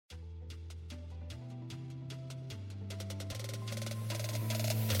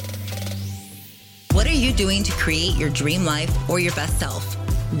are you doing to create your dream life or your best self?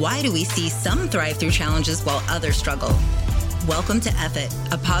 Why do we see some thrive through challenges while others struggle? Welcome to F It,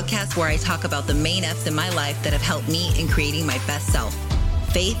 a podcast where I talk about the main F's in my life that have helped me in creating my best self.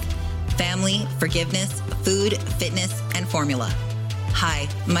 Faith, family, forgiveness, food, fitness, and formula. Hi,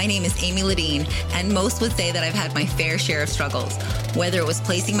 my name is Amy Ledeen, and most would say that I've had my fair share of struggles. Whether it was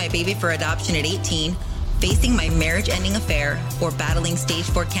placing my baby for adoption at 18, facing my marriage-ending affair, or battling stage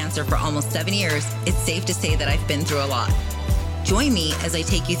 4 cancer for almost 7 years, it's safe to say that I've been through a lot. Join me as I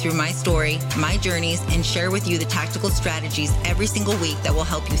take you through my story, my journeys, and share with you the tactical strategies every single week that will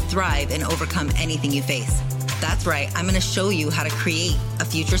help you thrive and overcome anything you face. That's right, I'm going to show you how to create a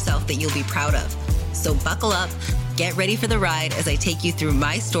future self that you'll be proud of. So buckle up, get ready for the ride as I take you through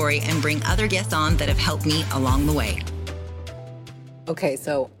my story and bring other guests on that have helped me along the way. Okay,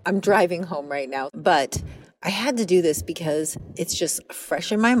 so I'm driving home right now, but I had to do this because it's just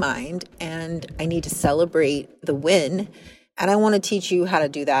fresh in my mind and I need to celebrate the win. And I want to teach you how to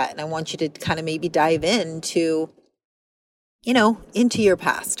do that. And I want you to kind of maybe dive into your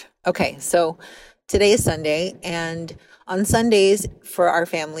past. Okay, so today is Sunday, and on Sundays for our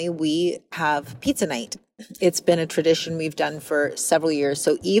family, we have pizza night. It's been a tradition we've done for several years.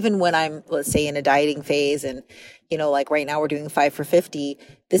 So even when I'm, let's say, in a dieting phase and, like right now we're doing 5 for 50,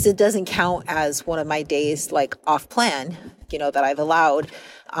 it doesn't count as one of my days like off plan, that I've allowed.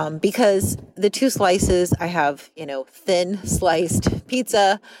 Because the 2 slices, I have, thin sliced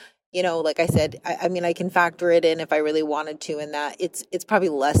pizza, like I said, I mean, I can factor it in if I really wanted to in that it's probably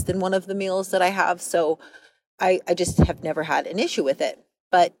less than one of the meals that I have. So I just have never had an issue with it.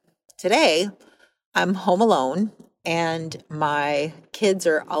 But today I'm home alone and my kids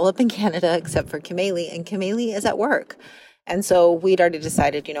are all up in Canada except for Kameli, and Kameli is at work. And so we'd already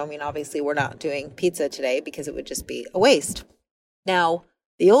decided, obviously we're not doing pizza today because it would just be a waste. Now,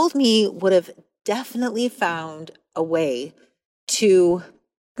 the old me would have definitely found a way to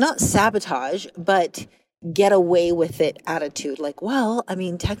not sabotage, but get away with it attitude. Like, well,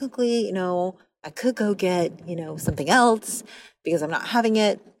 technically, I could go get, something else because I'm not having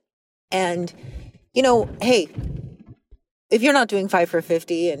it. And, hey, if you're not doing 5 for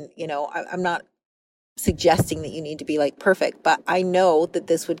 50 and, I'm not suggesting that you need to be like perfect, but I know that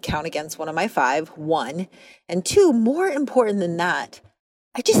this would count against one of my 5, 1, and 2, more important than that,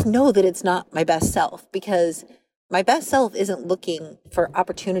 I just know that it's not my best self, because my best self isn't looking for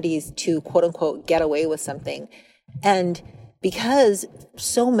opportunities to quote unquote get away with something. And because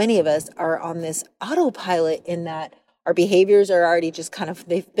so many of us are on this autopilot in that our behaviors are already just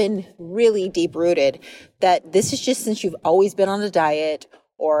they've been really deep rooted, that this is just since you've always been on a diet,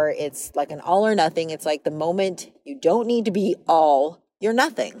 or it's like an all or nothing. It's like the moment you don't need to be all, you're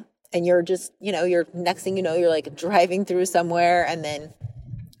nothing. And you're just, you're next thing you know, you're like driving through somewhere. And then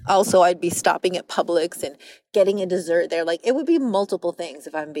also I'd be stopping at Publix and getting a dessert there. Like it would be multiple things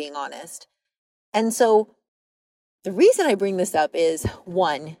if I'm being honest. And so the reason I bring this up is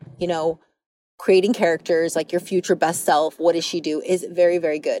 1, creating characters like your future best self. What does she do is very,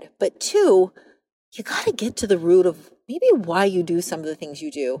 very good. But 2, you got to get to the root of maybe why you do some of the things you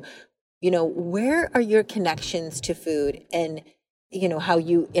do. Where are your connections to food and, how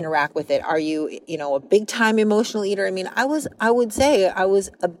you interact with it? Are you, a big time emotional eater? I would say I was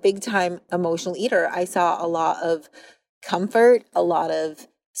a big time emotional eater. I saw a lot of comfort, a lot of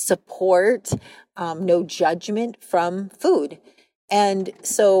support, no judgment from food. And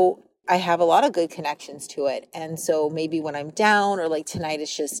so I have a lot of good connections to it. And so maybe when I'm down or like tonight,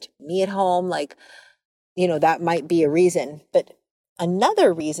 it's just me at home, like, that might be a reason. But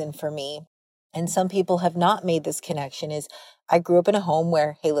another reason for me, and some people have not made this connection, is I grew up in a home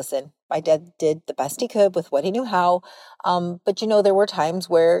where, hey, listen, my dad did the best he could with what he knew how. But, there were times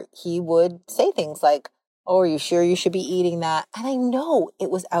where he would say things like, oh, are you sure you should be eating that? And I know it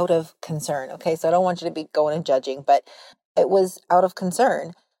was out of concern. Okay, so I don't want you to be going and judging, but it was out of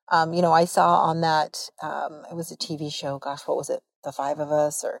concern. I saw on that, it was a TV show, gosh, what was it? The 5 of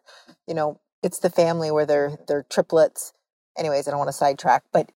Us, or, it's the family where they're triplets. Anyways, I don't want to sidetrack,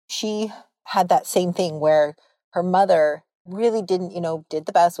 but she had that same thing where her mother really didn't, did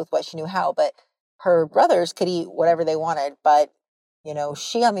the best with what she knew how, but her brothers could eat whatever they wanted. But,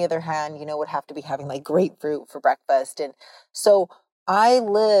 she, on the other hand, would have to be having like grapefruit for breakfast. And so I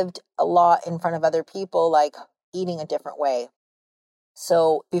lived a lot in front of other people, like eating a different way.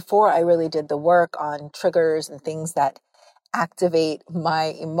 So before I really did the work on triggers and things that activate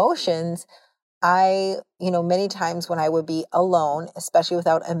my emotions, I, many times when I would be alone, especially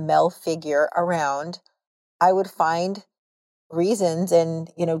without a male figure around, I would find reasons and,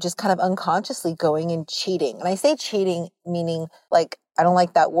 just kind of unconsciously going and cheating. And I say cheating, meaning like, I don't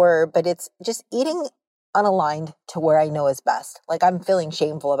like that word, but it's just eating unaligned to where I know is best. Like I'm feeling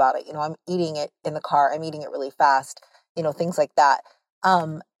shameful about it. I'm eating it in the car. I'm eating it really fast, things like that.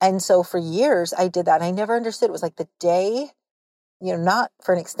 And so for years I did that and I never understood. It was like the day, not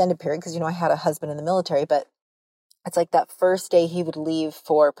for an extended period because, I had a husband in the military, but it's like that first day he would leave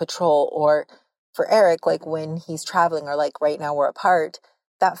for patrol, or for Eric, like when he's traveling, or like right now we're apart,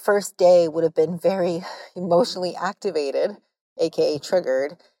 that first day would have been very emotionally activated, AKA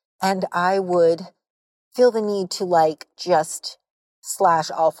triggered. And I would feel the need to like just slash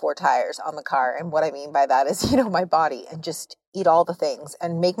all 4 tires on the car. And what I mean by that is, my body, and just eat all the things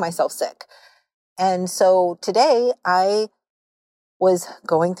and make myself sick. And so today I was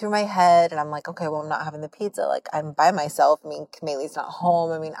going through my head and I'm like, okay, well, I'm not having the pizza. Like I'm by myself. I mean, Kameli's not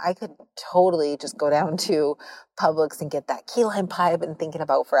home. I mean, I could totally just go down to Publix and get that key lime pie I've been thinking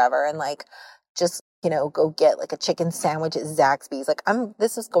about forever. And like, just, go get like a chicken sandwich at Zaxby's. Like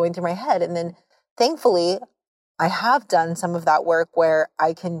this is going through my head. And then thankfully I have done some of that work where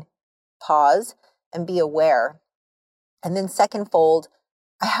I can pause and be aware. And then secondfold,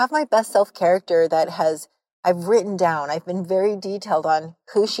 I have my best self character that I've written down. I've been very detailed on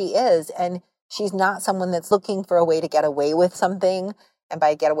who she is. And she's not someone that's looking for a way to get away with something. And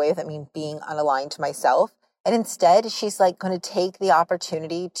by get away with it, I mean being unaligned to myself. And instead, she's like going to take the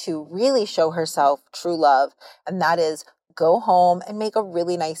opportunity to really show herself true love. And that is go home and make a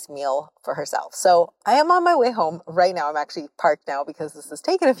really nice meal for herself. So I am on my way home right now. I'm actually parked now because this has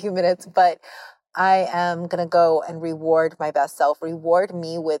taken a few minutes, but I am going to go and reward my best self, reward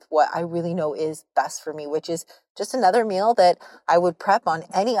me with what I really know is best for me, which is just another meal that I would prep on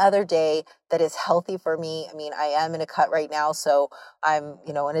any other day that is healthy for me. I mean, I am in a cut right now, so I'm,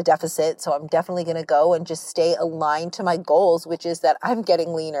 in a deficit. So I'm definitely going to go and just stay aligned to my goals, which is that I'm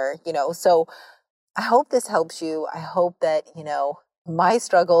getting leaner, So I hope this helps you. I hope that, my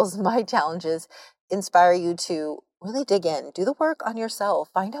struggles, my challenges inspire you to really dig in, do the work on yourself,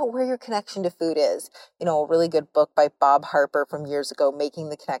 find out where your connection to food is. A really good book by Bob Harper from years ago, Making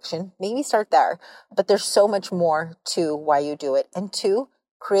the Connection. Maybe start there, but there's so much more to why you do it. And 2,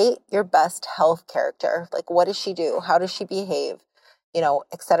 create your best health character. Like, what does she do? How does she behave?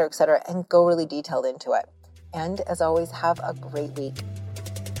 Et cetera, and go really detailed into it. And as always, have a great week.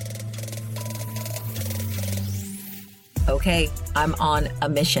 Okay, I'm on a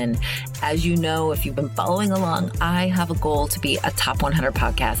mission. As you know, if you've been following along, I have a goal to be a top 100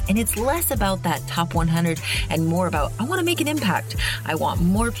 podcast. And it's less about that top 100 and more about, I want to make an impact. I want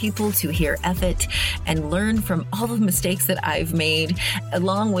more people to hear Effort and learn from all the mistakes that I've made,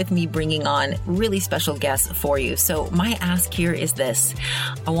 along with me bringing on really special guests for you. So my ask here is this.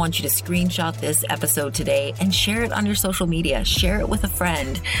 I want you to screenshot this episode today and share it on your social media. Share it with a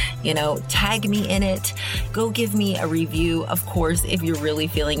friend, tag me in it. Go give me a review, of course, if you're really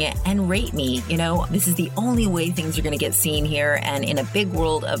feeling it, and rate me. This is the only way things are going to get seen here. And in a big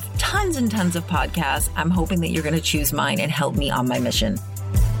world of tons and tons of podcasts, I'm hoping that you're going to choose mine and help me on my mission.